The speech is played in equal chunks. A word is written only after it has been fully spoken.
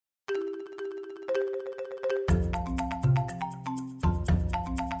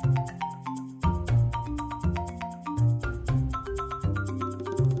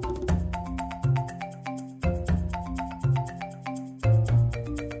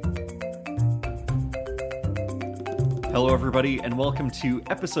Hello, everybody, and welcome to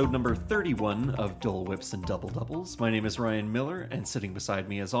episode number 31 of Dole Whips and Double Doubles. My name is Ryan Miller, and sitting beside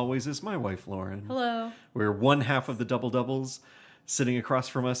me, as always, is my wife, Lauren. Hello. We're one half of the Double Doubles. Sitting across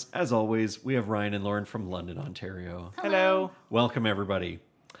from us, as always, we have Ryan and Lauren from London, Ontario. Hello. Welcome, everybody.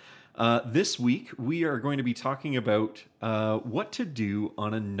 This week, we are going to be talking about what to do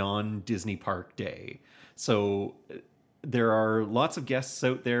on a non-Disney park day. So there are lots of guests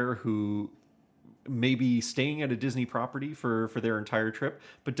out there who may be staying at a Disney property for their entire trip,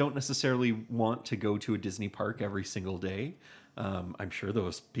 but don't necessarily want to go to a Disney park every single day. I'm sure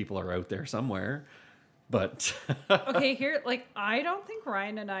those people are out there somewhere. But Okay, I don't think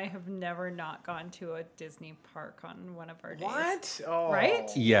Ryan and I have never not gone to a Disney park on one of our days. What? Oh. Right?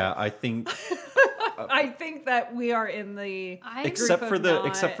 yeah, I think I think that we are in the except for group of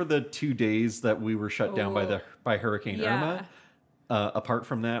except for the 2 days that we were shut down by Hurricane Irma. Apart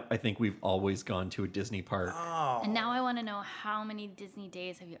from that, I think we've always gone to a Disney park. Oh. And now I want to know, how many Disney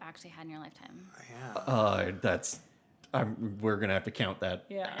days have you actually had in your lifetime? Yeah. We're gonna have to count that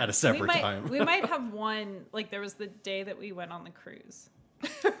Yeah. at a separate time. We might have one, like there was the day that we went on the cruise.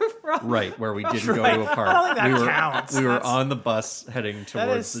 Right, where we didn't go to a park. I don't think that counts. We were That's- on the bus heading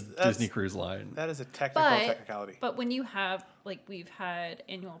towards the that's- Disney Cruise Line. That is a technicality. But when you have, we've had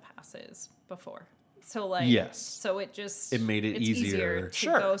annual passes before. So Yes. So it made it it's easier. to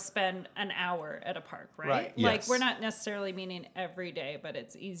Sure. go spend an hour at a park, right? Right. Yes. We're not necessarily meaning every day, but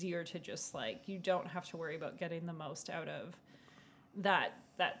it's easier to just you don't have to worry about getting the most out of that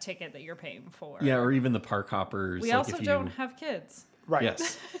ticket that you're paying for. Yeah, or even the park hoppers. We also don't have kids. Right.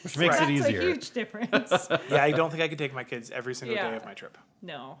 Yes, which makes it That's easier. a huge difference. Yeah, I don't think I could take my kids every single Yeah. day of my trip.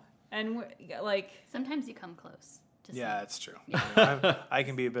 No. And Sometimes you come close. To Yeah, see. that's true. I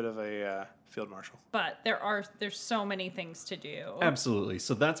can be a bit of a field marshal. but there's so many things to do. Absolutely.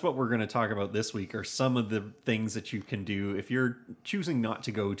 So that's what we're going to talk about this week, are some of the things that you can do if you're choosing not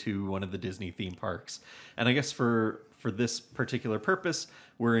to go to one of the Disney theme parks. And I guess for this particular purpose,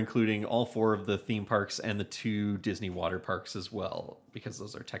 we're including all 4 of the theme parks and the 2 Disney water parks as well, because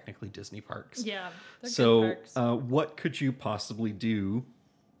those are technically Disney parks. Yeah. they're So good parks. what could you possibly do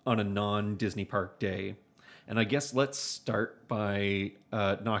on a non-Disney park day? And I guess let's start by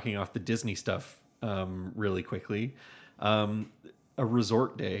knocking off the Disney stuff really quickly. A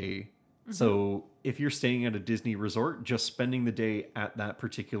resort day. Mm-hmm. So if you're staying at a Disney resort, just spending the day at that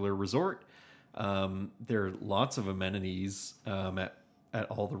particular resort, there are lots of amenities at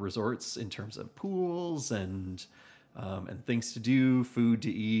all the resorts in terms of pools and things to do, food to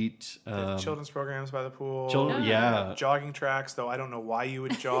eat. Children's programs by the pool. Yeah. Jogging tracks, though I don't know why you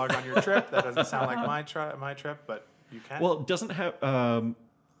would jog on your trip. That doesn't sound like my trip, but you can. Well, it doesn't have...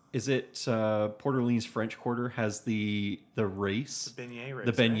 is it Port Orleans French Quarter has the race? The beignet race.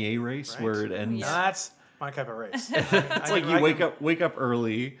 The beignet race, Right. where it ends... Now that's my type of race. It's like you wake up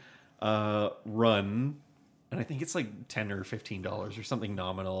early, run, and I think it's like $10 or $15 or something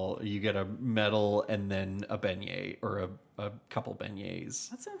nominal. You get a medal and then a beignet or a couple beignets.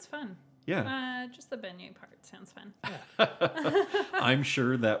 That sounds fun. Yeah. Just the beignet part sounds fun. I'm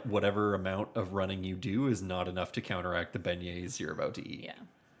sure that whatever amount of running you do is not enough to counteract the beignets you're about to eat. Yeah.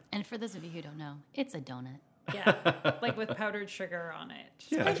 And for those of you who don't know, it's a donut. Yeah. With powdered sugar on it.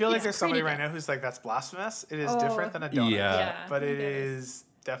 Yeah. I feel like It's there's somebody pretty right good. now who's like, that's blasphemous. It is Oh. different than a donut. Yeah. But it it is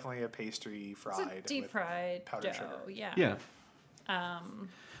definitely a pastry fried. It's a deep with fried powdered dough. sugar. Yeah. Yeah.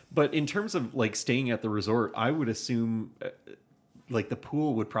 But in terms of staying at the resort, I would assume the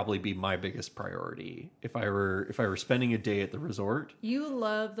pool would probably be my biggest priority if I were spending a day at the resort. You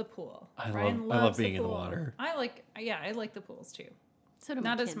love the pool. I Ryan love loves being in the pool. water. I like the pools too. So do my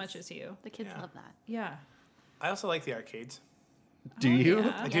Not as kids. much as you. The kids Yeah. love that. Yeah. I also like the arcades. Do you?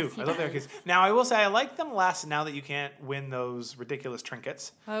 yeah. I Yes, do. he I love the does. arcades. Now, I will say I like them less now that you can't win those ridiculous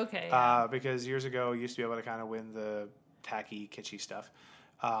trinkets. Okay. Because years ago, you used to be able to kind of win the tacky, kitschy stuff.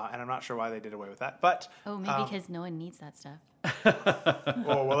 And I'm not sure why they did away with that. But, Oh, maybe because no one needs that stuff.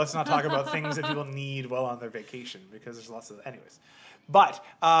 well, let's not talk about things that people need while on their vacation, because there's lots of... Anyways. But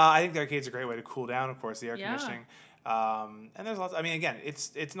I think the arcade's a great way to cool down, of course, the air Yeah. conditioning. And there's lots... I mean, again,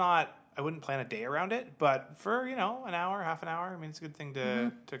 it's not... I wouldn't plan a day around it, but for, an hour, half an hour, I mean, it's a good thing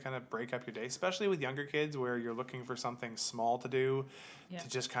to kind of break up your day, especially with younger kids where you're looking for something small to do, Yeah. to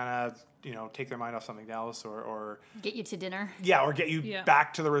just kind of, take their mind off something else or Get you to dinner. or get you Yeah.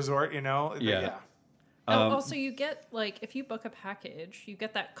 back to the resort, Yeah. Also, you get if you book a package, you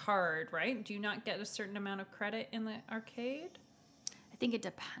get that card, right? Do you not get a certain amount of credit in the arcade? I think it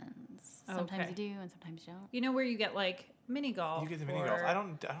depends. Sometimes Okay. you do and sometimes you don't. You know where you get mini golf. You get the mini golf. I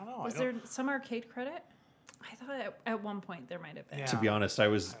don't know. Was there some arcade credit? I thought at one point there might have been. Yeah. To be honest, I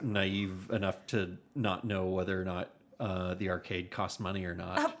was naive enough to not know whether or not the arcade cost money or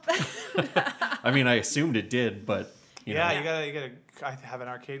not. I mean, I assumed it did, but you know. You gotta. I have an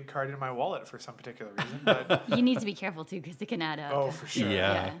arcade card in my wallet for some particular reason, but You need to be careful too because it can add up. oh, for sure.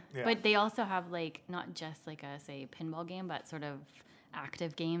 Yeah. Yeah. But they also have like not just like a say pinball game, but sort of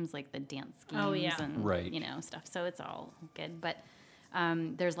active games like the dance games Oh, yeah. and Right. stuff. So it's all good. But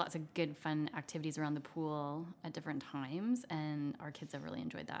there's lots of good fun activities around the pool at different times, and our kids have really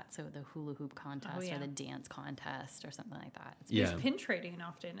enjoyed that. So the hula hoop contest yeah. or the dance contest or something like that. It's Yeah. There's pin trading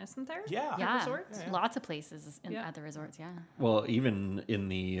often, isn't there? Yeah. yeah, resorts? lots of places Yeah. at the resorts. Yeah. Well, even in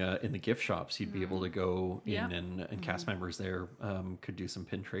the gift shops, you'd be able to go in Yeah. and cast members there could do some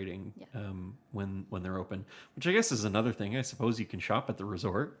pin trading Yeah. when they're open, which I guess is another thing. I suppose you can shop at the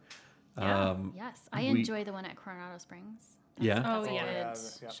resort. Yeah. Yes, I we- enjoy the one at Coronado Springs. Yeah. Oh, That's a yeah.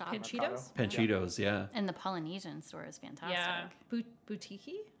 good shop. Panchitos? Panchitos, yeah. And the Polynesian store is fantastic. Yeah.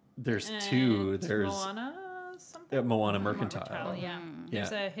 Boutique? There's two. There's Moana something? Moana Mercantile. Yeah. Mm.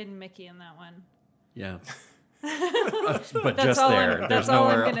 There's Yeah. a hidden Mickey in that one. Yeah. But That's just all there. I'm- There's that's all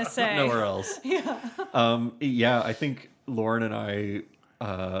I'm nowhere, gonna say. nowhere else. Yeah, I think Lauren and I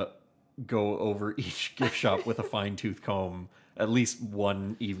go over each gift shop with a fine-tooth comb at least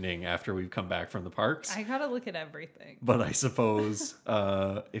one evening after we've come back from the parks. I gotta look at everything. But I suppose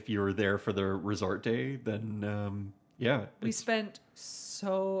if you were there for the resort day, then yeah. We it's- spent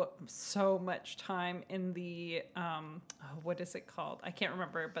so much time in the what is it called? I can't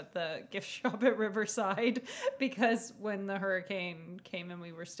remember, but the gift shop at Riverside, because when the hurricane came and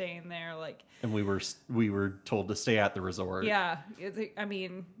we were staying there, like and we were told to stay at the resort. yeah, I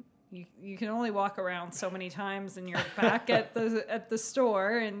mean. You can only walk around so many times, and you're back at the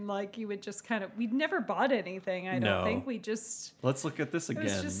store, and like you would just kind of. We'd never bought anything. I don't No. think we just. Let's look at this It was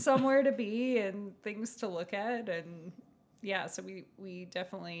again. just somewhere to be and things to look at, and yeah. So we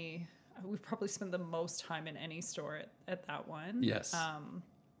definitely we probably spent the most time in any store at that one. Yes.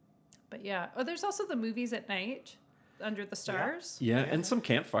 But yeah. Oh, there's also the movies at night under the stars. Yeah, and some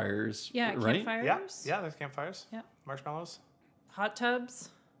campfires. Yeah, right? campfires. Yeah, there's campfires. Yeah. Marshmallows. Hot tubs.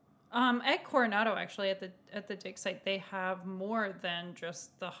 At Coronado, actually, at the dig site, they have more than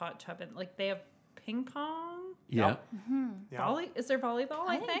just the hot tub, and like they have ping pong. Yeah. Yeah. Is there volleyball?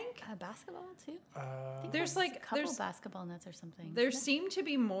 I think basketball too. Uh, there's like a couple there's basketball nets or something. there seem to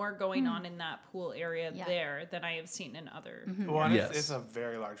be more going on in that pool area Yeah. there than I have seen in other. well, and Yes. it's a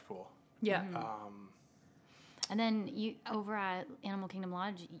very large pool. Yeah. And then you over at Animal Kingdom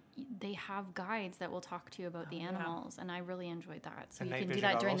Lodge, they have guides that will talk to you about the animals, and I really enjoyed that. So And you night can do vision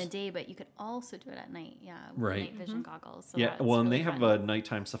that during the goggles? day, but you could also do it at night. Yeah, with Right. night vision goggles. So Yeah, that's well, and really they have fun. a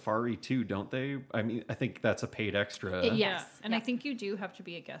nighttime safari too, don't they? I mean, I think that's a paid extra. Yeah. Yeah. Yes. And Yeah. I think you do have to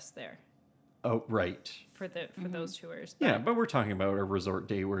be a guest there Oh, right. for those tours. Yeah, but we're talking about a resort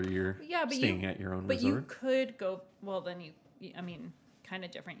day where you're Yeah, but staying at your own But you resort. could go. Well, then I mean, kind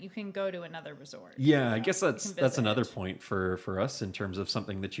of different. You can go to another resort. Yeah, I guess can that's visit. another point for us in terms of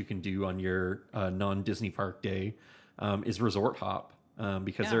something that you can do on your non-Disney park day is resort hop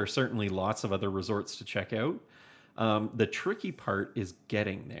because Yeah. there are certainly lots of other resorts to check out. The tricky part is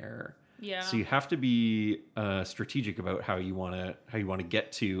getting there. Yeah. So you have to be strategic about how you want to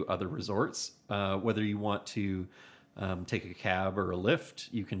get to other resorts. Whether you want to take a cab or a lift,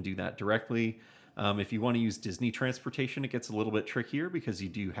 you can do that directly. If you want to use Disney transportation, it gets a little bit trickier because you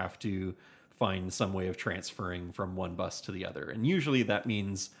do have to find some way of transferring from one bus to the other. And usually that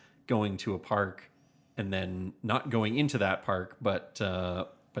means going to a park and then not going into that park, but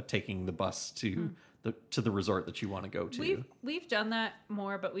taking the bus to the resort that you want to go to. We've done that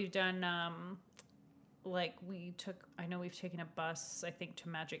more, but we've done I know we've taken a bus, I think, to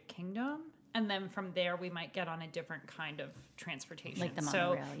Magic Kingdom. And then from there, we might get on a different kind of transportation. Like the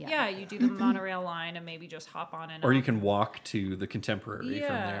monorail, so, yeah. you do the monorail line and maybe just hop on and Or you off. can walk to the Contemporary from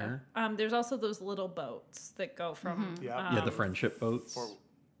there. There's also those little boats that go from Yeah. Yeah, the friendship boats.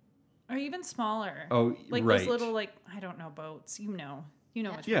 or even smaller. Oh, like right. those little I don't know boats. You know which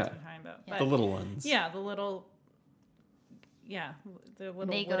ones Yeah. I'm talking about. Yeah. The little ones. Yeah, the little They go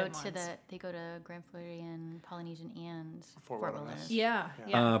wooden to ones. they go to Grand Floridian, Polynesian, and Fort Fort Wilderness. Wilderness.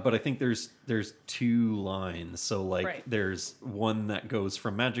 Yeah. But I think there's two lines. So like Right. there's one that goes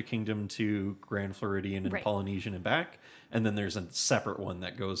from Magic Kingdom to Grand Floridian and Right. Polynesian and back, and then there's a separate one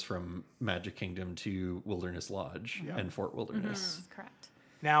that goes from Magic Kingdom to Wilderness Lodge and Fort Wilderness. That's correct.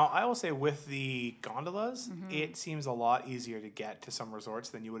 Now, I will say with the gondolas, it seems a lot easier to get to some resorts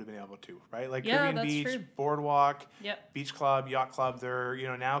than you would have been able to, right? Like Yeah, Caribbean that's Beach, true. Boardwalk, Yep. Beach Club, Yacht Club. They're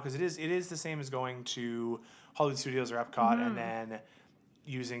now because it is the same as going to Hollywood Studios or Epcot and then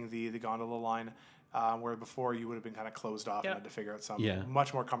using the gondola line. where before you would have been kind of closed off Yep. and had to figure out some Yeah.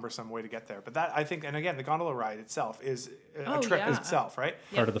 much more cumbersome way to get there. But that, I think, and again, the gondola ride itself is a Oh, trip yeah. itself, right?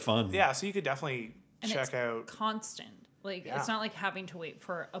 Part of the fun. Yeah, so you could definitely And check it's out. constant. Like Yeah. it's not like having to wait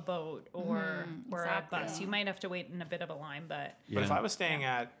for a boat or exactly. a bus. You might have to wait in a bit of a line, but But if Yeah. I was staying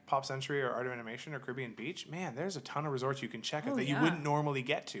at Pop Century or Art of Animation or Caribbean Beach, man, there's a ton of resorts you can check out Oh, that you yeah. wouldn't normally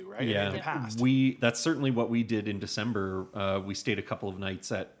get to, right? Yeah, In the past. that's certainly what we did in December. We stayed a couple of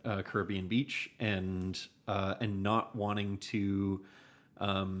nights at Caribbean Beach, and not wanting to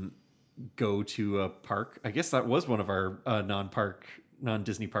go to a park. I guess that was one of our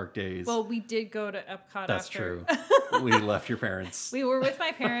non-Disney park days. well, we did go to Epcot. That's after. true. We left your parents. We were with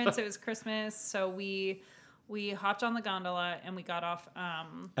my parents. It was Christmas, so we hopped on the gondola and we got off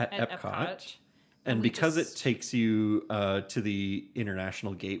At at Epcot. And And we because just- it takes you to the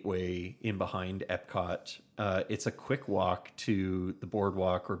International Gateway in behind Epcot, it's a quick walk to the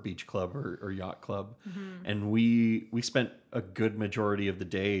boardwalk or beach club or yacht club. Mm-hmm. And we spent a good majority of the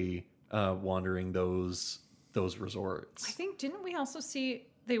day wandering those resorts. I think didn't we also see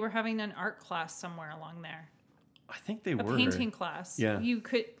they were having an art class somewhere along there? I think they A were. painting class. Yeah. You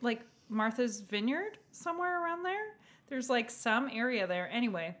could like Martha's Vineyard somewhere around there. There's like some area there.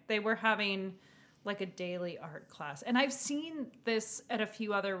 Anyway, they were having like a daily art class. And I've seen this at a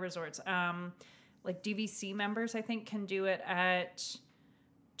few other resorts. Like DVC members, I think, can do it at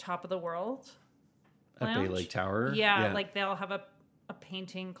Top of the World. At Bay Lounge. Lake Tower. Yeah, like they'll have a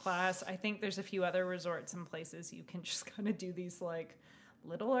painting class. I think there's a few other resorts and places you can just kind of do these like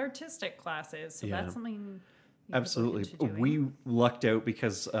little artistic classes. So Yeah. that's something you could look Absolutely. into doing. We lucked out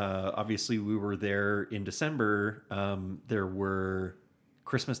because obviously we were there in December. There were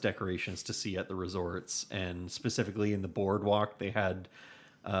Christmas decorations to see at the resorts, and specifically in the boardwalk, they had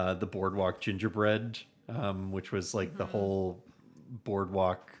the boardwalk gingerbread, which was like the whole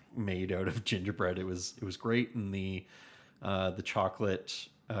boardwalk made out of gingerbread. It was great, and the chocolate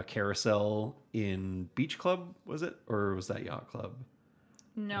carousel in Beach Club, was it, or was that Yacht Club?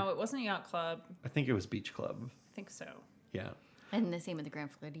 No, it wasn't Yacht Club. I think it was Beach Club. I think so. Yeah. And the same with the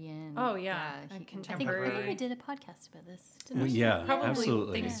Grand Floridian. Oh, yeah. I think Contemporary. we did a podcast about this. Didn't Well, we? yeah, Probably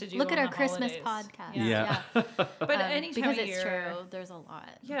absolutely. things to do Look at on our the Christmas holidays. podcast. Yeah. But any time because of it's year, true. There's a lot.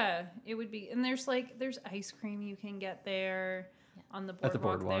 yeah, it would be. And there's ice cream you can get there on the At the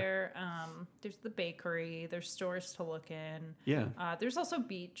boardwalk, boardwalk. there. There's the bakery. There's stores to look in. Yeah. There's also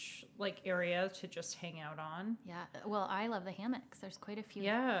beach area to just hang out on. Yeah. Well, I love the hammocks. There's quite a few.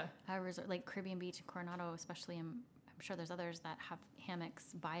 Yeah. Resort, like Caribbean Beach and Coronado, especially. I'm sure there's others that have hammocks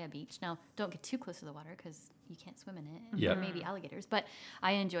by a beach. Now, don't get too close to the water because you can't swim in it. Yep. Or maybe alligators. But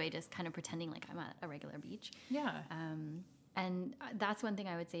I enjoy just kind of pretending like I'm at a regular beach. Yeah. And that's one thing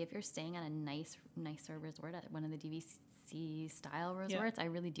I would say if you're staying at a nicer resort at one of the DVC style resorts, I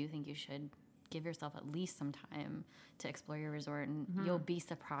really do think you should give yourself at least some time to explore your resort, and you'll be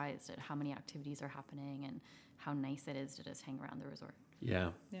surprised at how many activities are happening and how nice it is to just hang around the resort.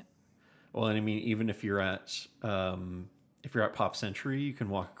 Yeah. Yeah. Well, and I mean, even if you're at Pop Century, you can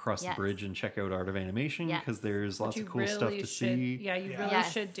walk across the Yes. bridge and check out Art of Animation Yes. because there's lots You of cool stuff to should, see. Yeah, you Yeah. really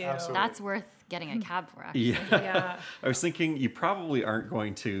Yes. should do. Absolutely. That's worth getting a cab for, actually. Yeah. Yeah. I was thinking you probably aren't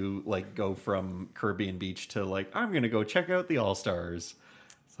going to like go from Caribbean Beach to like I'm going to go check out the All Stars.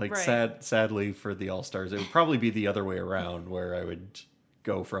 It's like Right. sadly for the All Stars, it would probably be the other way around where I would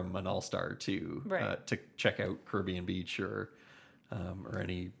go from an All Star to check out Caribbean Beach or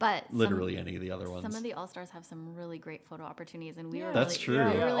any, But literally any of the other ones. Some of the All Stars have some really great photo opportunities, and we were That's really, true.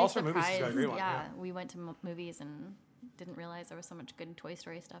 we were Yeah, really All-Star Movies has surprised. got a great one, Yeah, yeah. we went to movies and didn't realize there was so much good Toy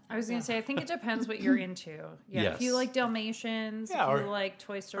Story stuff. I was going to say, I think it depends what you're into. Yeah. If you Yes. like Dalmatians, Yeah, if you or- like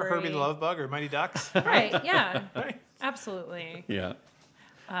Toy Or Story. Herbie the Love Bug or Mighty Ducks. Right. Yeah. Right. Absolutely. yeah.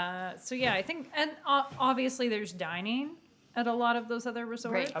 So yeah, I think, and obviously there's dining at a lot of those other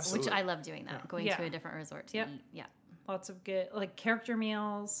resorts. Right, Absolutely. which I love doing that, going Yeah. to a different resort to Yep. eat. Yeah. Lots of good, like character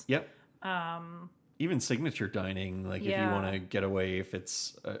meals. Yep. Even signature dining, like if you Yeah. want to get away, if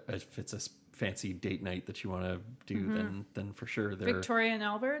it's a fancy date night that you want to do, then for sure there. Victoria and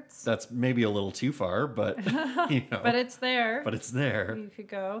Albert's. That's maybe a little too far, but you know, But it's there. but it's there. You could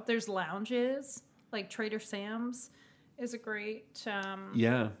go. There's lounges, like Trader Sam's is a great,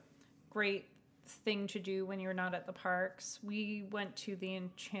 Yeah, great thing to do when you're not at the parks. We went to the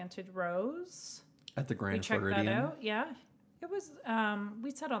Enchanted Rose. at the We Grand checked Floridian. that out. Yeah. It was,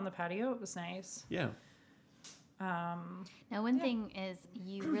 we sat on the patio. It was nice. Yeah, Now, one thing is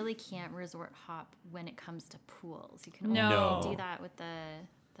you really can't resort hop when it comes to pools. You can No. only do that with the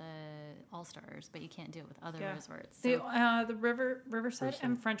All Stars, but you can't do it with other Yeah. resorts. The So, the Riverside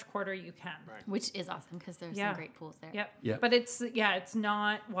and French Quarter you can. Right. which is awesome because there's Yeah. some great pools there. Yep. Yep. But it's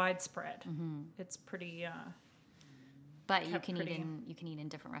not widespread. It's pretty. But you Kept can pretty. eat in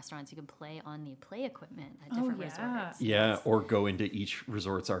different restaurants. You can play on the play equipment at different yeah. resorts. Yeah, or go into each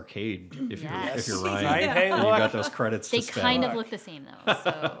resort's arcade if Yes. you're Ryan. Right? Hey, You look. got those credits They to spend. kind of look the same though.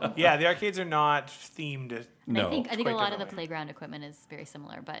 So Yeah, the arcades are not themed. and No. I think a Quite lot of the differently. playground equipment is very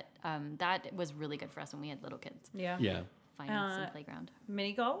similar, but that was really good for us when we had little kids. Yeah. Yeah. Finding some Uh, playground.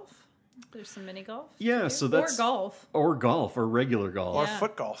 Mini golf. There's some mini golf. Yeah, to do. so that's- or golf. Or golf or regular golf. Or Yeah.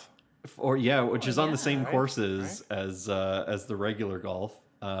 foot golf. Or which is on the same Right, courses as the regular golf.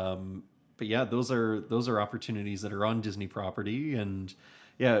 But yeah, those are opportunities that are on Disney property, and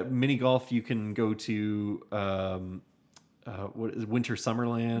yeah, mini golf you can go to what is Winter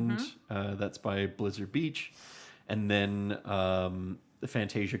Summerland, that's by Blizzard Beach, and then the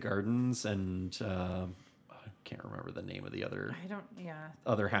Fantasia Gardens, and I can't remember the name of the other I don't.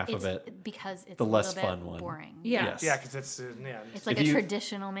 Yeah. half It's of it. because it's The a less little bit fun one. boring. Yeah. Yes. Yeah, because it's It's like If a you-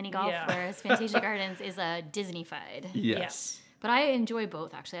 traditional mini golf, Yeah. whereas Fantasia Gardens is a Disney-fied. Yes. But I enjoy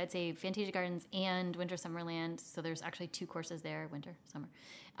both, actually. I'd say Fantasia Gardens and Winter Summerland. So there's actually 2 courses there, winter, summer.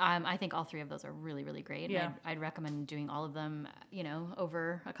 I think all 3 of those are really, really great. Yeah. And I'd recommend doing all of them,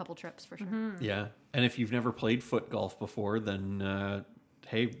 over a couple trips for sure. Yeah, and if you've never played foot golf before, then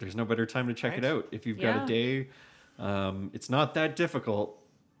hey, there's no better time to check it Right. out. If you've got Yeah. a day, it's not that difficult.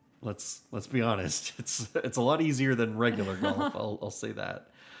 Let's be honest. It's a lot easier than regular golf. I'll say that.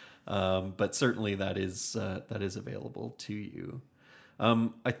 But certainly that is available to you.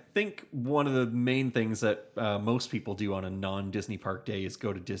 I think one of the main things that most people do on a non-Disney park day is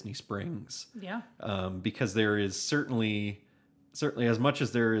go to Disney Springs. Yeah. Because there is certainly as much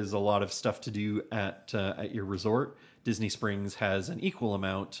as there is a lot of stuff to do at your resort, Disney Springs has an equal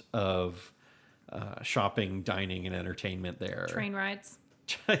amount of shopping, dining, and entertainment there. Train rides.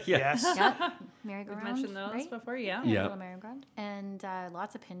 Yes. Yep. Merry-go-round. We've mentioned those right? before. Yeah. Yeah. Little merry-go-round. And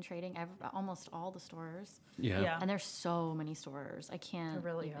lots of pin trading, almost all the stores. Yeah. Yeah. And there's so many stores. I can't.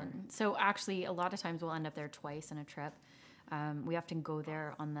 There really even. are. So actually, a lot of times we'll end up there twice in a trip. We often go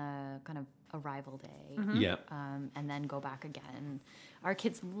there on the kind of arrival day, Yeah. and then go back again. Our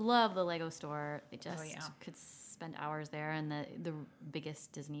kids love the Lego store. They just yeah. could spend hours there, and the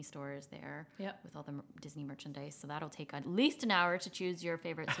biggest Disney store is there Yep. with all the Disney merchandise. So that'll take at least an hour to choose your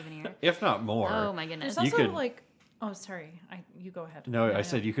favorite souvenir. If not more. Oh my goodness! There's You also could- like. Oh, sorry. You go ahead. No, Yeah, I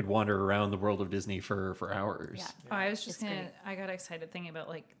said you could wander around the world of Disney for hours. Yeah. Oh, I was just It's gonna. great. I got excited thinking about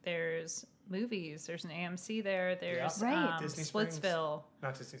like there's movies. There's an AMC there. There's Right. Disney Springs. Splitsville.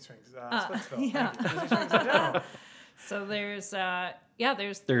 Not Disney Springs. Splitsville. yeah. Thank you. Disney Springs in general. So there's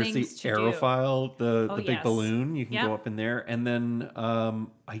there's There's the things to do. Aerophile, the Oh, big yes. balloon. You can Yeah. go up in there, and then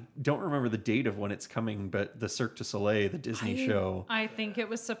I don't remember the date of when it's coming, but the Cirque du Soleil, the Disney show, I think it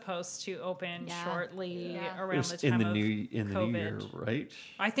was supposed to open Yeah. shortly Yeah. around was the time in the of new year, COVID. right?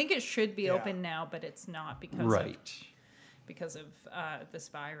 I think it should be Yeah. open now, but it's not because Right. because of this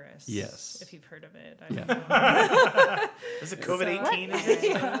virus. Yes. If you've heard of it. Yeah. Know. Is it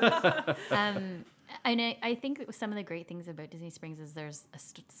COVID-18? And I think some of the great things about Disney Springs is there's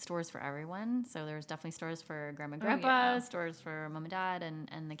stores for everyone. So there's definitely stores for grandma and grandpa, yeah. stores for mom and dad,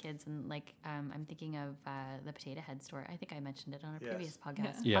 and the kids. And like I'm thinking of the Potato Head store. I think I mentioned it on a Yes. previous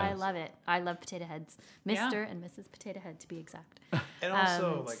podcast. Yeah. I love it. I love Potato Heads, Yeah. Mr. and Mrs. Potato Head to be exact. And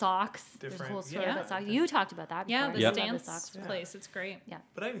also, like, socks. There's a different- whole store yeah. about socks. You talked about that. Yeah, before. the You love dance socks store. place. It's great. Yeah.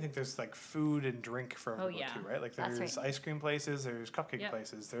 but I even think there's like food and drink for everyone yeah. too, right? Like That's there's right. ice cream places, there's cupcake Yep.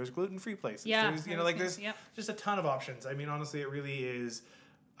 places, there's gluten-free places. Yeah, There's, like there's everything's- yep. just a ton of options. I mean, honestly, it really is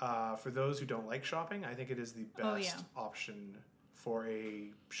for those who don't like shopping. I think it is the best Oh, yeah. option for a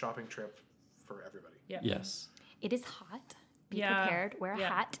shopping trip for everybody. Yeah. Yes. It is hot. Be Yeah. prepared. Wear a Yeah.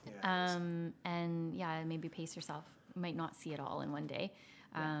 hat. Yeah, it is. And yeah, maybe pace yourself. You might not see it all in one day.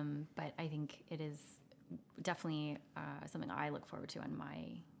 But I think it is definitely something I look forward to on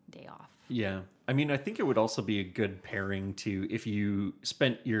my day off. Yeah. I mean, I think it would also be a good pairing to if you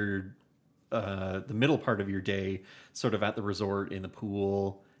spent your the middle part of your day sort of at the resort in the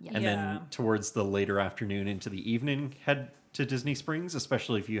pool, Yeah. and Yeah. then towards the later afternoon into the evening head to Disney Springs,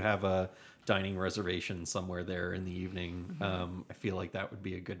 especially if you have a dining reservation somewhere there in the evening. I feel like that would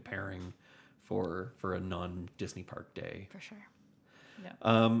be a good pairing for a non-Disney park day. For sure.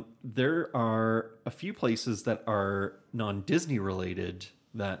 There are a few places that are non-Disney related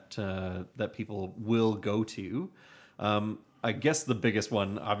that that people will go to. I guess the biggest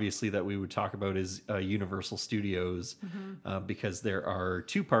one, obviously, that we would talk about is Universal Studios, because there are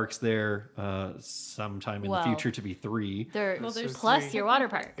 2 parks there. Sometime in the Well, future to be 3. there's plus 3. your water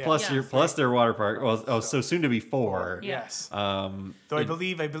park. Yeah. Plus their water park. Well, so soon to be 4. Yeah. Yes. Um, Though I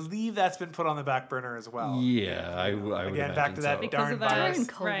believe that's been put on the back burner as well. yeah, I would Again, back imagine to that so. Because darn of that. virus. During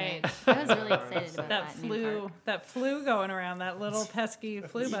COVID, Right. I was really excited about that new flu, park. that flu going around, that little pesky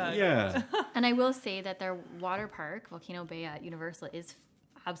flu bug. Yeah. And I will say that their water park, Volcano Bay at Universal, is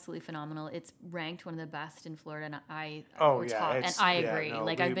absolutely phenomenal. It's ranked one of the best in Florida, and Oh, yeah, and it's- I yeah, agree. no,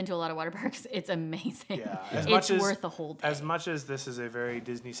 I've been to a lot of water parks. It's amazing. Yeah, It's worth the whole day. As much as this is a very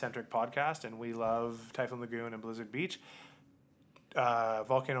Disney-centric podcast, and we love Typhoon Lagoon and Blizzard Beach,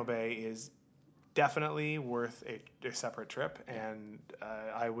 Volcano Bay is definitely worth a separate trip, and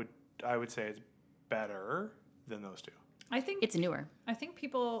I would say it's better than those 2. I think It's newer. I think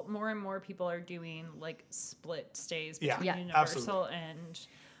more and more people are doing like split stays Yeah. between Yeah, Universal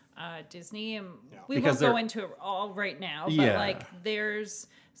and Disney, and Yeah. we Because won't go they're- into it all right now. But Yeah. like, there's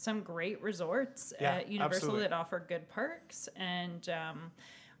some great resorts Yeah, at Universal absolutely. that offer good parks, and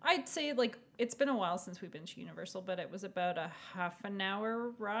I'd say like it's been a while since we've been to Universal, but it was about a half an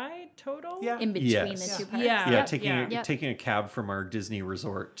hour ride total. Yeah. In between Yes. the 2 parks. Yeah. Yeah, Yeah. taking a cab from our Disney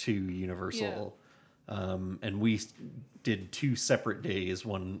resort to Universal, and we did 2 separate days,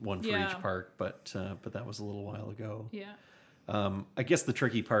 one for Yeah. each park, but that was a little while ago. Yeah. I guess the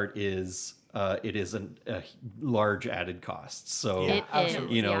tricky part is it is a large added cost. So Yeah, It absolutely.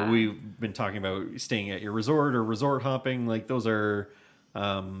 is, you know, yeah. we've been talking about staying at your resort or resort hopping. Like those are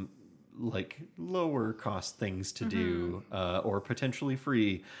like lower cost things to do, or potentially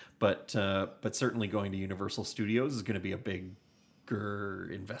free, but certainly going to Universal Studios is going to be a bigger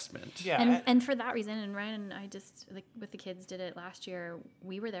investment. Yeah. And for that reason, and Ryan and I just like with the kids did it last year.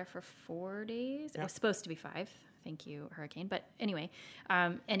 We were there for 4 days. It Yeah. was supposed to be 5. Thank you, Hurricane. But anyway,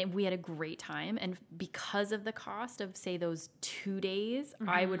 we had a great time. And because of the cost of say those 2 days,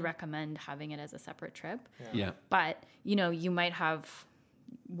 I would recommend having it as a separate trip. Yeah. But you might have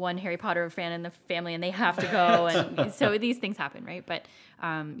one Harry Potter fan in the family and they have to go, and so these things happen, right? But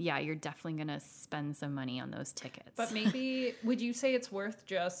you're definitely gonna spend some money on those tickets. But maybe would you say it's worth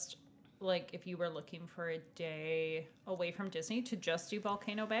just like if you were looking for a day away from Disney to just do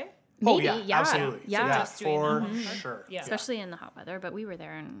Volcano Bay? Oh maybe, yeah, absolutely. yeah. Just doing for that one part? sure. Yeah. Especially in the hot weather. But we were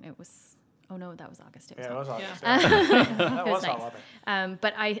there and it was. Oh no, that was August. It was Yeah, it hot. was August. Yeah. That It was was hot nice. weather.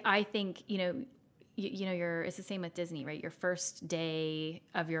 But I think it's the same with Disney, right? Your first day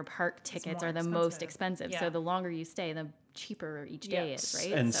of your park tickets more are the most expensive. expensive. Yeah. So the longer you stay, the cheaper each day is,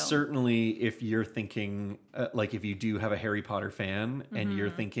 right? And So- certainly, if you're thinking, like, if you do have a Harry Potter fan and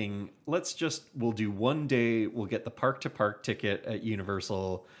you're thinking, we'll do 1 day, we'll get the park to park ticket at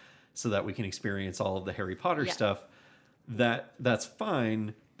Universal so that we can experience all of the Harry Potter Yeah. stuff, that's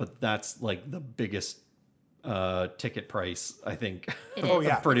fine, but that's like the biggest ticket price, I think. It Oh, is.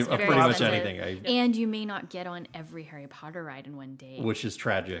 yeah. pretty It's very much expensive. anything, And you may not get on every Harry Potter ride in one day. which is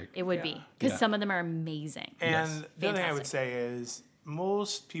tragic. It would Yeah. be because Yeah. some of them are amazing. And Yes. the other thing I would Fantastic. say is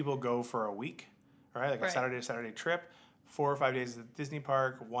most people go for a week, right? Like a Right. Saturday to Saturday trip, 4 or 5 days at Disney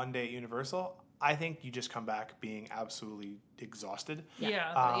Park, 1 day at Universal. I think you just come back being absolutely exhausted.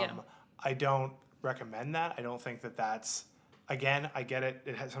 Yeah. I don't recommend that. I don't think that that's. Again, I get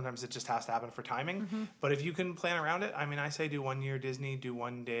it. Sometimes it just has to happen for timing. But if you can plan around it, I mean, I say do 1 year Disney, do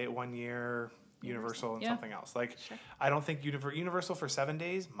 1 day, 1 year Universal, and Yeah. something else. Like, I don't think Universal for 7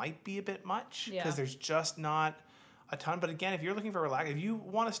 days might be a bit much because Yeah. there's just not a ton. But again, if you're looking for relax, if you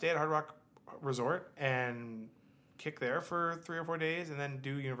want to stay at Hard Rock Resort and kick there for 3 or 4 days and then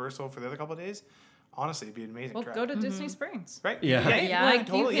do Universal for the other couple of days, honestly, it'd be an amazing Well, trip. go to Disney Springs. Right? Yeah. Yeah. Like,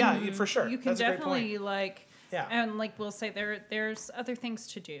 totally. you can- Yeah, for sure. You can That's a great definitely point. like, Yeah. and like we'll say there's other things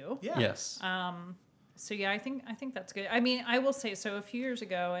to do. Yeah. Yes. So yeah, I think that's good. I mean, I will say so. A few years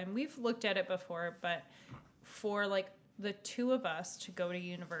ago, and we've looked at it before, but for like the 2 of us to go to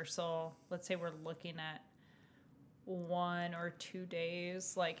Universal, let's say we're looking at 1 or 2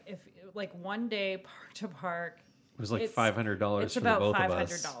 days. Like if like 1 day park to park, It was like it's- $500 it's for the about both of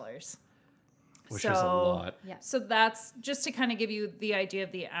 $500. us, which is a lot. Yeah. So that's just to kind of give you the idea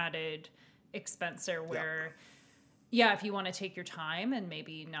of the added expense there where, if you want to take your time and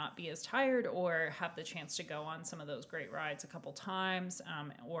maybe not be as tired or have the chance to go on some of those great rides a couple times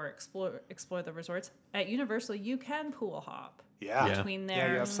or explore the resorts. At Universal, you can pool hop Yeah. Yeah. between Yeah, there.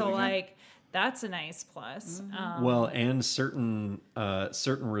 you so absolutely can. like that's a nice plus. Well, and certain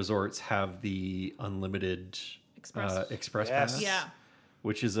resorts have the unlimited express Yes. pass, Yeah.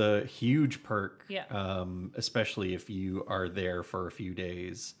 which is a huge perk. Yeah. Especially if you are there for a few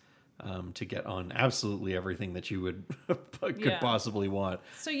days. to get on absolutely everything that you would could Yeah. possibly want.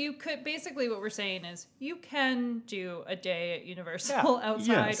 So you could basically what we're saying is you can do a day at Universal Yeah. outside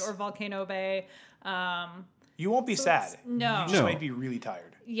Yes. or Volcano Bay. You won't be sad. no. You just No. might be really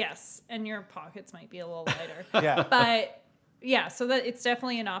tired. Yes, and your pockets might be a little lighter. Yeah. But yeah, so that it's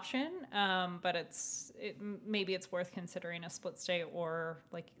definitely an option. But maybe it's worth considering a split stay or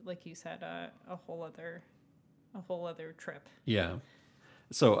like you said a whole other trip. Yeah.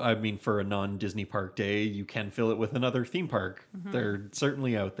 So, I mean, for a non-Disney park day, you can fill it with another theme park. They're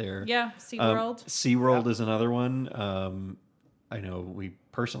certainly out there. Yeah, SeaWorld. SeaWorld is another one. I know we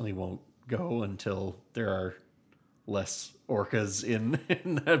personally won't go until there are less orcas in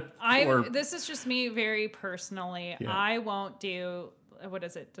that. This is just me very personally. Yeah. I won't do what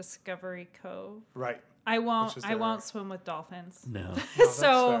is it, Discovery Cove? Right. I Which won't. is I their- won't swim with dolphins. No. No, that's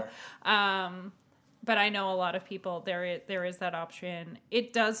So, fair. But I know a lot of people. There is that option.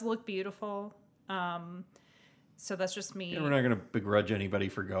 It does look beautiful. So that's just me. We're not going to begrudge anybody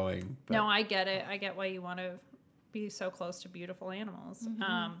for going. But No, I get it. I get why you want to be so close to beautiful animals.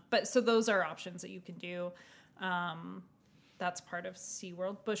 But so those are options that you can do. That's part of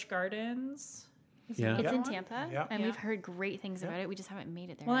SeaWorld. Busch Gardens. Is Yeah. another It's in one. Tampa, Yeah. and Yeah. we've heard great things about it. We just haven't made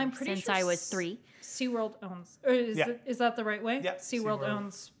it there Well, I'm pretty since sure I was 3. SeaWorld owns. Or Yeah. is that the right way? Yeah, SeaWorld SeaWorld.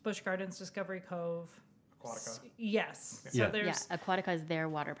 owns Busch Gardens, Discovery Cove. Aquatica. Yes. So Yeah. there's. Yeah, Aquatica is their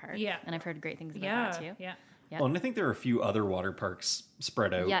water park. Yeah. And I've heard great things about Yeah. that too. Yeah. Yeah. Well, and I think there are a few other water parks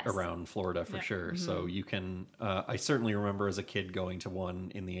spread out Yes. around Florida for Yeah. sure. So you can. I certainly remember as a kid going to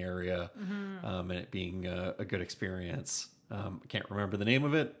one in the area, and it being a good experience. I can't remember the name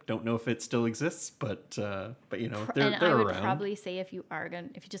of it. Don't know if it still exists, but you know they're And I would around. probably say if you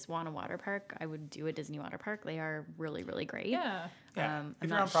just want a water park, I would do a Disney water park. They are really, really great. Yeah. Yeah. I'm If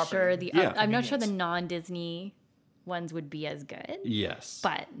you're not on property, sure the Yeah. I'm not sure the convenience. non-Disney ones would be as good, Yes,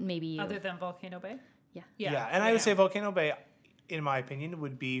 but maybe you, Other than Volcano Bay. yeah. Yeah. And I would say Volcano Bay, in my opinion,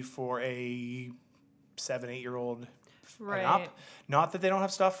 would be for a 7-8-year-old Right. and up. Not that they don't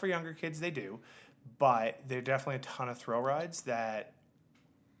have stuff for younger kids, they do. But there are definitely a ton of thrill rides that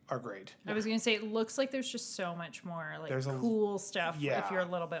are great. I was gonna say it looks like there's just so much more like There's a- cool stuff Yeah. if you're a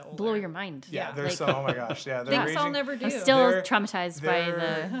little bit older. Blow your mind. Yeah, Yeah. there's Like- some, oh my gosh. Yeah, they're Things I'll raging. never do. I'm still They're- traumatized by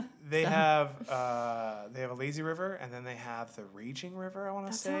the. They have a lazy river, and then they have the raging river. I want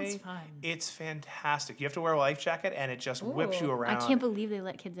to That say sounds fun. it's fantastic. You have to wear a life jacket, and it just whips you Ooh. around. I can't believe they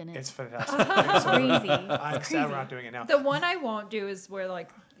let kids in it. It's fantastic. It's so good. crazy. I'm sad we're not doing it now. The one I won't do is where like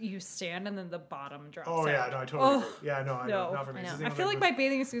you stand and then the bottom drops. Oh yeah, out. no, I totally Oh, agree. Yeah, no, I no. know. Not for me. I know. It's the I thing feel with like my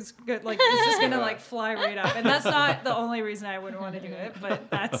bathing suit's good. Like it's just gonna like fly right up, and that's not the only reason I wouldn't want to do it, but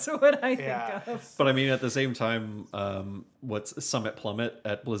that's what I think Yeah. of. but I mean at the same time, what's Summit Plummet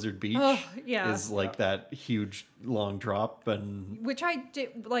at Blizzard Beach Oh, yeah. is like that huge long drop, and Which I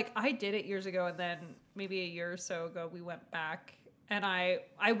did, like I did it years ago, and then maybe a year or so ago we went back, and I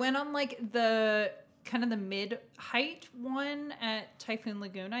went on like the kind of the mid height one at Typhoon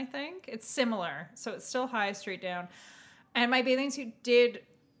Lagoon. I think it's similar, so it's still high straight down, and my bathing suit did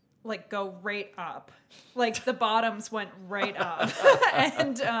like go right up, like the bottoms went right up,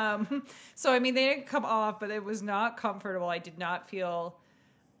 and so I mean they didn't come off, but it was not comfortable. I did not feel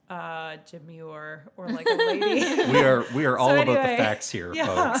demure or like a lady. we are all about the anyway, facts here, yeah.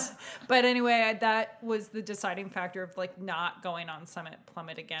 folks. But anyway, that was the deciding factor of like not going on Summit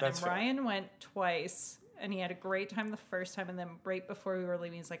Plummet again. That's and fair. Ryan went twice and he had a great time the first time, and then right before we were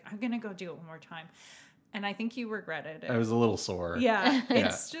leaving, he's like, I'm gonna go do it one more time. And I think you regretted it. I was a little sore. Yeah,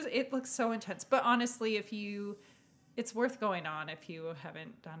 it's just it looks so intense. But honestly, it's worth going on if you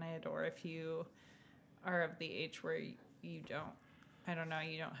haven't done it, or if you are of the age where you don't. I don't know.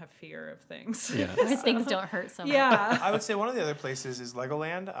 You don't have fear of things. Yeah. Where things don't hurt so much. Yeah. I would say one of the other places is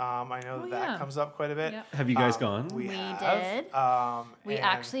Legoland. I know Oh, that yeah. comes up quite a bit. Yeah. Have you guys gone? We We have. did. We And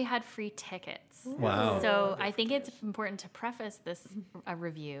actually had free tickets. Wow. So I think it's important to preface this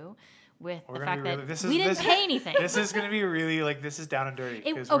review with we're the gonna fact be that really- this we is- didn't this- pay anything. This is going to be really like this is down and dirty.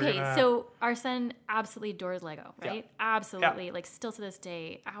 It- 'cause we're okay, gonna- so our son absolutely adores Lego, Yeah. right? Absolutely, like still to this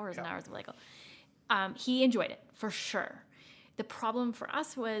day, hours and Yeah. hours of Lego. He enjoyed it for sure. The problem for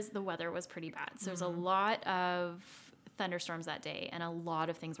us was the weather was pretty bad. So there's a lot of thunderstorms that day, and a lot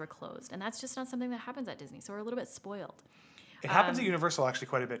of things were closed, and that's just not something that happens at Disney. So we're a little bit spoiled. It happens at Universal actually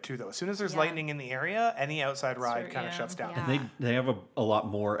quite a bit too, though. As soon as there's Yeah. lightning in the area, any outside ride Sure, kind of yeah. shuts down. Yeah. And they have a lot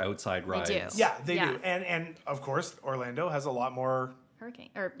more outside rides. do. Yeah, they Yeah. do. And of course, Orlando has a lot more hurricane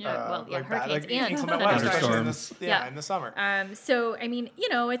or like hurricanes bad, and inclement weather, especially in thunderstorms. in the summer. So I mean,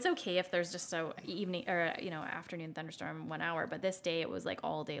 it's okay if there's just a evening or afternoon thunderstorm 1 hour, but this day it was like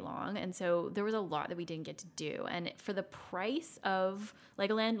all day long, and so there was a lot that we didn't get to do. And for the price of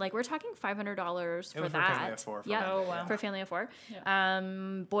Legoland, like we're talking $500 for was for a that. family of four, Oh, wow. For a family of 4. Yeah.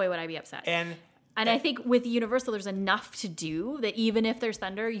 Boy, would I be upset. And I think with Universal, there's enough to do that even if there's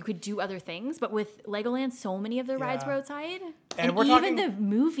thunder, you could do other things. But with Legoland, so many of the rides were outside. And we're even talking- the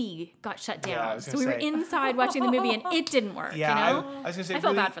movie got shut down. I was So gonna we were say. inside watching the movie and it didn't work. yeah, you know? I was gonna say I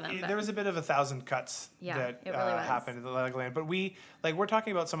felt really, bad for them, but- There was a bit of 1,000 cuts Yeah, that it really was. happened at the Legoland, but we're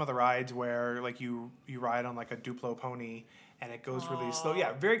talking about some of the rides where like you ride on like a Duplo pony and it goes really slow.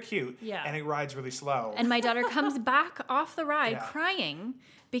 Yeah, very cute. Yeah. and it rides really slow. And my daughter comes back off the ride Yeah. crying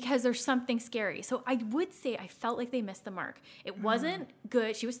because there's something scary. So I would say I felt like they missed the mark. It wasn't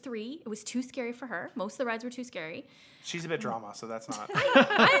good. She was 3. It was too scary for her. Most of the rides were too scary. She's a bit drama, so that's not.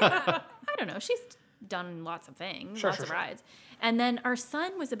 I don't know. She's done lots of things, Sure, lots sure, of sure. rides. And then our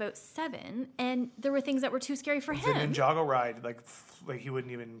son was about 7, and there were things that were too scary for The him. Ninjago ride, like he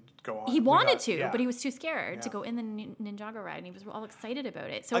wouldn't even go on. He We wanted got- to, yeah. but he was too scared to Yeah. go in the Ninjago ride, and he was all excited about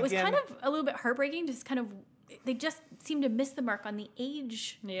it. So it was Again- kind of a little bit heartbreaking. Just kind of, they just seemed to miss the mark on the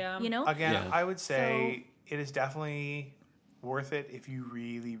age. Yeah. You know. Again, Yeah. I would say it is definitely worth it if you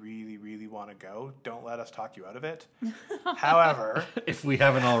really, really, really want to go. Don't let us talk you out of it. However, If we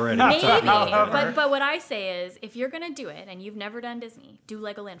haven't already. Maybe, However- but what I say is, if you're gonna do it and you've never done Disney, do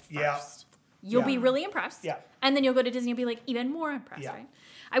Legoland first. Yeah. You'll Yeah. be really impressed. Yeah. And then you'll go to Disney and be like even more impressed, Yeah. right?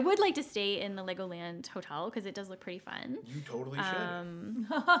 I would like to stay in the Legoland hotel because it does look pretty fun, you totally should.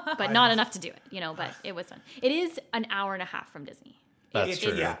 but not enough to do it, but it was fun. It is an hour and a half from Disney. That's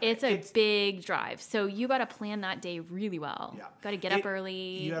true. It's a big drive, so you got to plan that day really well. Yeah. Got to get up early.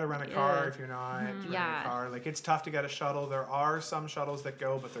 You got to rent a car if you're not. Rent Yeah. a car. Like it's tough to get a shuttle. There are some shuttles that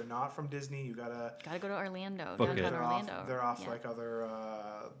go, but they're not from Disney. You gotta. Got to go to Orlando. Book it. downtown They're Orlando. off. They're off Yeah. like other.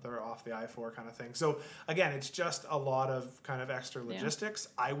 They're off the I-4 kind of thing. So again, it's just a lot of kind of extra logistics.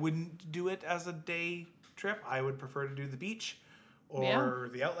 I wouldn't do it as a day trip. I would prefer to do the beach or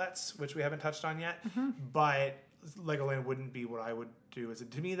the outlets, which we haven't touched on yet. But Legoland wouldn't be what I would do.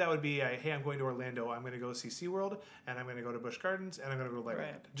 To me, that would be, hey, I'm going to Orlando. I'm going to go see SeaWorld, and I'm going to go to Busch Gardens, and I'm going to go to Legoland.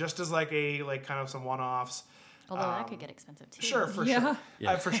 Right. Just as like kind of some one-offs. Although that could get expensive too. Sure, for Yeah. sure.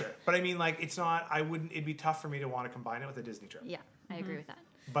 Yeah. For sure. But I mean, like, it's not, it'd be tough for me to want to combine it with a Disney trip. Yeah, I agree with that.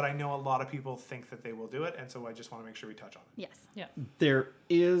 But I know a lot of people think that they will do it, and so I just want to make sure we touch on it. Yes. Yeah. There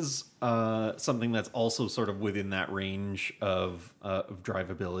is something that's also sort of within that range of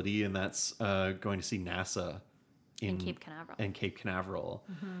drivability, and that's going to see NASA In Cape Canaveral. And Cape Canaveral.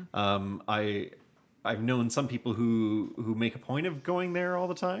 I've known some people who make a point of going there all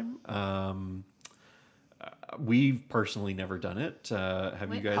the time. We've personally never done it. Have you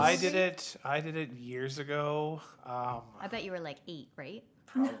Wait, guys? I did it years ago. I bet you were like 8, right?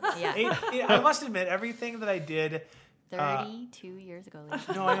 Yeah. I must admit, everything that I did. 32 years ago.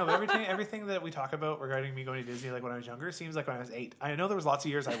 Lisa. No, I know but everything that we talk about regarding me going to Disney, like when I was younger, seems like when I was 8. I know there was lots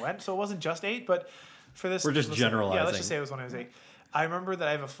of years I went, so it wasn't just 8. But for this, We're just let's say- Yeah, generalizing. let's just say it was when I was 8. I remember that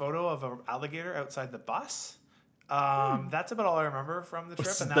I have a photo of an alligator outside the bus. That's about all I remember from the trip.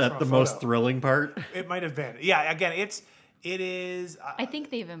 Was And that's that from the a most photo. thrilling part? It might have been. Yeah. Again, it is. I think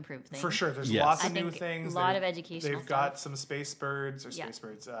they've improved things. For sure, there's Yes. lots I of new think things. a lot They've- of educational They've got stuff. some space birds or Yeah. space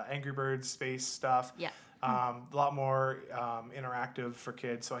birds, Angry Birds space stuff. Yeah. A lot more interactive for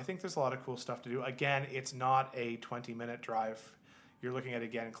kids. So I think there's a lot of cool stuff to do. Again, it's not a 20-minute drive. You're looking at,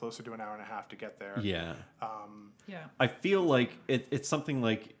 again, closer to an hour and a half to get there. Yeah. Yeah. I feel like it's something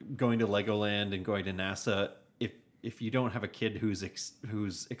like going to Legoland and going to NASA. If you don't have a kid who's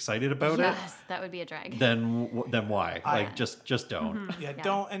excited about Yes, that would be a drag. it, then why? Like just don't. Yeah,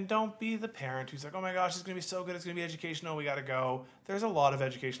 Yeah. don't be the parent who's like, oh my gosh, it's gonna be so good, it's gonna be educational, we gotta go. There's a lot of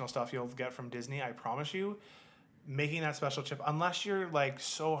educational stuff you'll get from Disney, I promise you. Making that special trip, unless you're like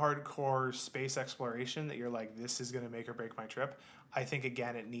so hardcore space exploration that you're like, this is gonna make or break my trip. I think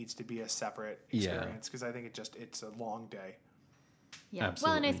again it needs to be a separate Yeah. experience because I think it's a long day. Yeah. Well, and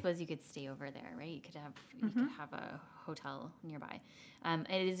Absolutely. I suppose you could stay over there, right? You could have a hotel nearby.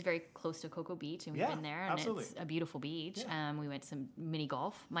 It is very close to Cocoa Beach, and we've Yeah, been there, and absolutely. it's a beautiful beach. We went to some mini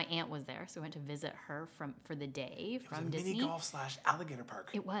golf. My aunt was there, so we went to visit her for the day It was from a Disney. mini golf / alligator park.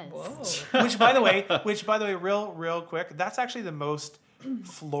 It was. Whoa. Which by the way, real quick, that's actually the most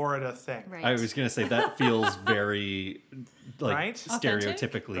Florida thing. Right. I was gonna say that feels very like Right?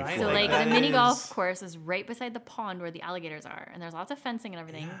 stereotypically Right? So Florida. like that the mini is- golf course is right beside the pond where the alligators are, and there's lots of fencing and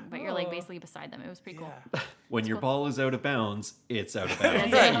everything, but you're like Oh. basically beside them. It was pretty cool. Yeah. When your ball is out of bounds, it's out of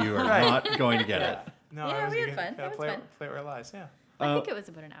bounds. That's right. You are Right. not going to get it. No, Yeah, I was we had gonna- fun. gotta That was play, fun. play where it lies. Yeah. I think it was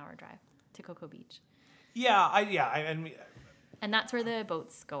about an hour drive to Cocoa Beach. And that's where the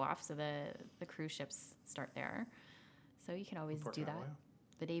boats go off. So the cruise ships start there. So you can always do that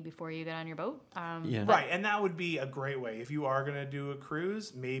the day before you get on your boat. Right, and that would be a great way. If you are going to do a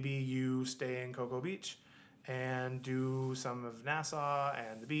cruise, maybe you stay in Cocoa Beach and do some of Nassau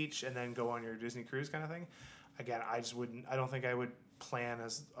and the beach and then go on your Disney cruise kind of thing. Again, I don't think I would plan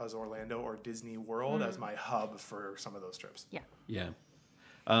as Orlando or Disney World as my hub for some of those trips. Yeah. Yeah.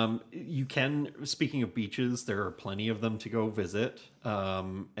 You can, speaking of beaches, there are plenty of them to go visit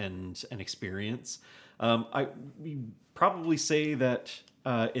and experience. I probably say that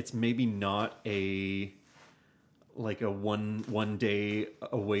it's maybe not a one day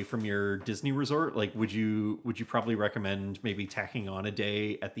away from your Disney resort. Like, would you probably recommend maybe tacking on a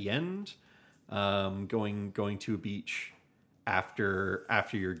day at the end, going to a beach after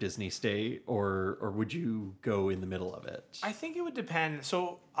your Disney stay, or would you go in the middle of it? I think it would depend.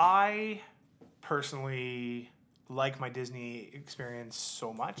 So I personally like my Disney experience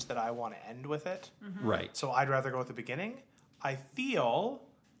so much that I want to end with it. Right. So I'd rather go at the beginning. I feel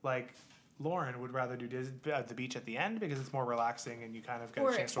like Lauren would rather do the beach at the end because it's more relaxing and you kind of get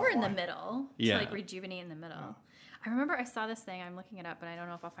a chance to or in the unwind. middle Yeah. to like rejuvenate in the middle. I remember I saw this thing. I'm looking it up, but I don't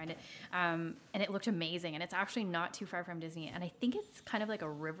know if I'll find it. And it looked amazing, and it's actually not too far from Disney. And I think it's kind of like a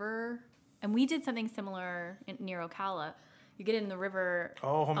river. And we did something similar near Ocala. You get in the river.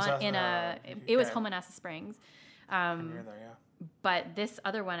 Oh, it was Homanassa Springs. Near there, yeah. But this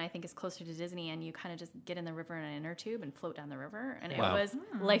other one I think is closer to Disney, and you kind of just get in the river in an inner tube and float down the river, and Wow. it was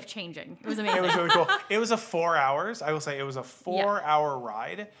life changing. It was amazing. It was really cool. It was a 4 hours. I will say it was a 4-hour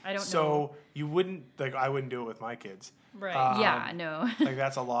ride. I don't so know. you wouldn't I wouldn't do it with my kids. Right. Yeah, no. Like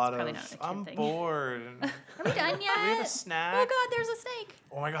that's a lot probably of. not a kid I'm thing. bored. Are we done yet? We have a snack. Oh God, there's a snake.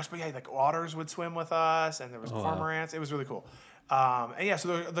 Oh my gosh! But yeah, like otters would swim with us, and there was wow. cormorants. It was really cool. And yeah,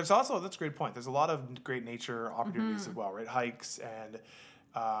 so there's also that's a great point. There's a lot of great nature opportunities as well, right? Hikes and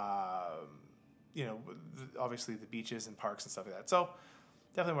obviously the beaches and parks and stuff like that. So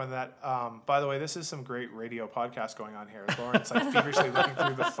definitely more than that. By the way, this is some great radio podcast going on here. Lauren's like feverishly looking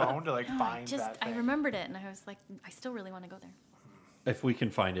through the phone to find that thing. I remembered it, and I was like, I still really want to go there. If we can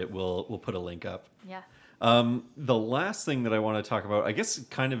find it, we'll put a link up. Yeah. The last thing that I want to talk about, I guess it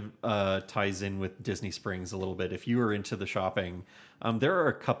kind of ties in with Disney Springs a little bit. If you are into the shopping, there are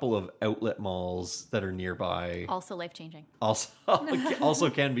a couple of outlet malls that are nearby. Also life changing. Also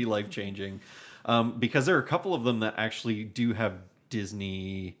can be life-changing. Because there are a couple of them that actually do have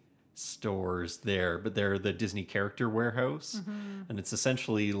Disney stores there, but they're the Disney Character Warehouse. And it's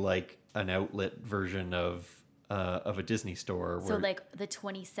essentially like an outlet version of a Disney store. So like the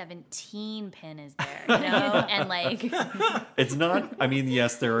 2017 pin is there, and like It's not. I mean,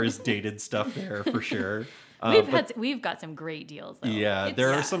 yes, there is dated stuff there for sure. we've got some great deals though. Yeah,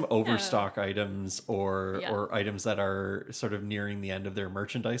 there are some overstock items or Yeah. or items that are sort of nearing the end of their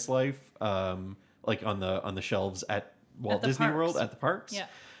merchandise life, like on the shelves at Walt the Disney parks. World at the parks. Yeah.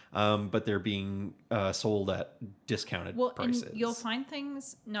 But they're being sold at discounted Well, prices. and you'll find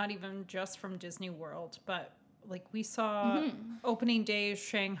things not even just from Disney World, but like we saw opening day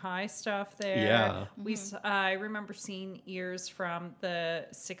Shanghai stuff there. Yeah. I remember seeing ears from the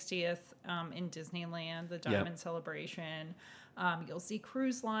 60th in Disneyland, the Diamond Celebration. You'll see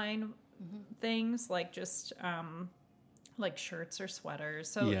cruise line things like just like shirts or sweaters.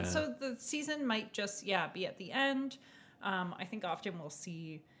 So Yeah. so the season might just be at the end. I think often we'll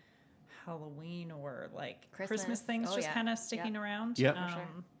see Halloween or like Christmas Christmas. things Oh, just yeah. kind of sticking around. Yep. For sure.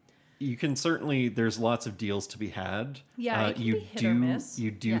 You can certainly. There's lots of deals to be had. Yeah, it can you be hit do. or miss.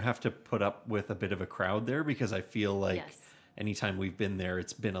 You do Yeah. have to put up with a bit of a crowd there because I feel like Yes. anytime we've been there,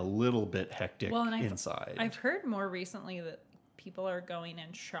 it's been a little bit hectic Well, and inside. I've heard more recently that people are going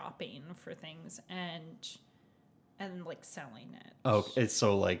and shopping for things and like selling it. Oh, it's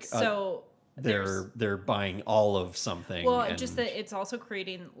so like So there's they're buying all of something. well, and, just that it's also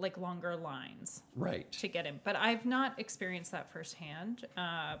creating like longer lines right. to get in. But I've not experienced that firsthand.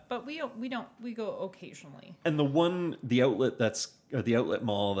 But we go occasionally. And the outlet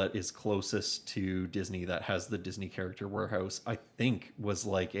mall that is closest to Disney that has the Disney Character Warehouse, I think was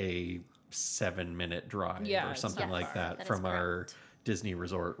like a 7-minute drive Yeah, or it's something not like far. that That is from our correct. Disney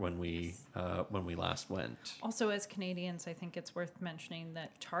resort when we last went. Also, as Canadians, I think it's worth mentioning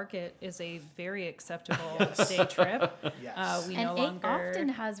that Target is a very acceptable day trip. Yes. We And no it longer. often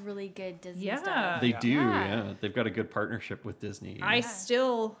has really good Disney Yeah. stuff. They do, Yeah. yeah. They've got a good partnership with Disney. I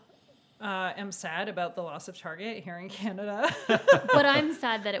still am sad about the loss of Target here in Canada. But I'm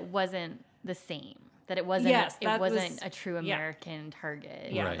sad that it wasn't the same. That it wasn't. Yes, it that wasn't was- a true American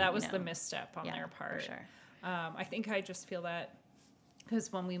Target. yeah, Right. that was you the know. misstep on their For part. sure. I think I just feel that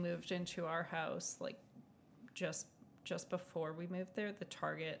because when we moved into our house, like just before we moved there, the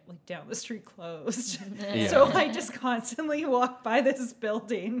Target like down the street closed. Yeah. So I just constantly walk by this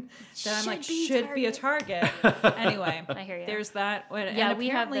building that I'm like, should be a Target. Anyway, I hear you. there's that. Yeah, and we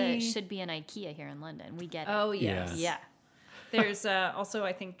have the apparently- should be an IKEA here in London. We get it. Oh, yes. Yeah. There's also,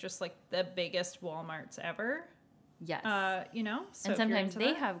 I think, just like the biggest Walmarts ever. Yes. You know, so and if you're sometimes into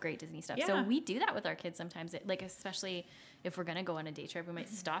they that- have great Disney stuff. Yeah. So we do that with our kids sometimes. Like, especially if we're going to go on a day trip, we might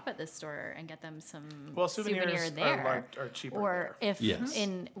stop at this store and get them some souvenirs souvenir there. are cheaper Or there. if Yes.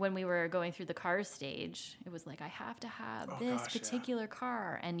 when we were going through the car stage, it was like, I have to have Oh, this gosh, yeah. particular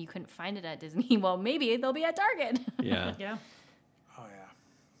car, and you couldn't find it at Disney. Well, maybe they'll be at Target. Yeah. Yeah. Oh yeah.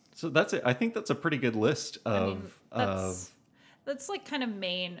 So that's it. I think that's a pretty good list of That's like kind of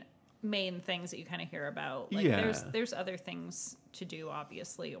main things that you kind of hear about. Like Yeah. there's other things to do,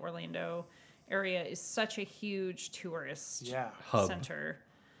 obviously. Orlando area is such a huge tourist Yeah. Hub. center,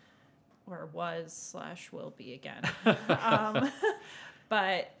 or was / will be again.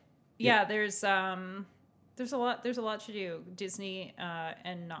 But yeah, there's a lot to do, Disney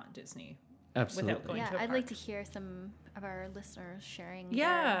and not Disney. absolutely. without going Yeah, to a I'd like park. to hear some of our listeners sharing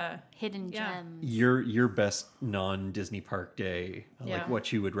Yeah. their hidden Yeah. gems. Your best non-Disney park day, Yeah. like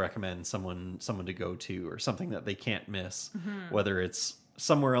what you would recommend someone to go to, or something that they can't miss, Mm-hmm. whether it's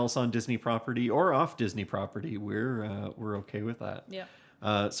somewhere else on Disney property or off Disney property. We're okay with that.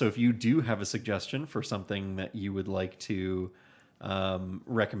 Yeah. So if you do have a suggestion for something that you would like to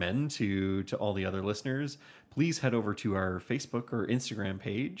recommend to all the other listeners, please head over to our Facebook or Instagram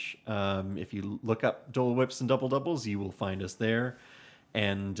page. If you look up Dole Whips and Double Doubles, you will find us there,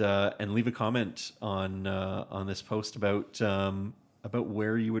 and leave a comment on this post about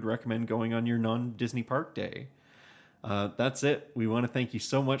where you would recommend going on your non-Disney park day. That's it. We want to thank you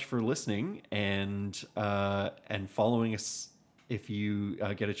so much for listening and following us. If you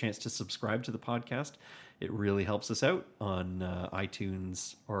get a chance to subscribe to the podcast, it really helps us out on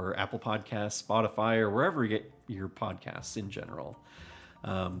iTunes or Apple Podcasts, Spotify, or wherever you get your podcasts in general.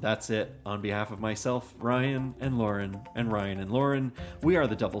 That's it. On behalf of myself, Ryan and Lauren, and Ryan and Lauren, we are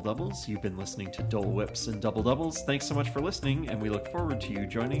the Double Doubles. You've been listening to Dole Whips and Double Doubles. Thanks so much for listening, and we look forward to you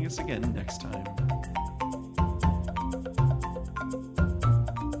joining us again next time.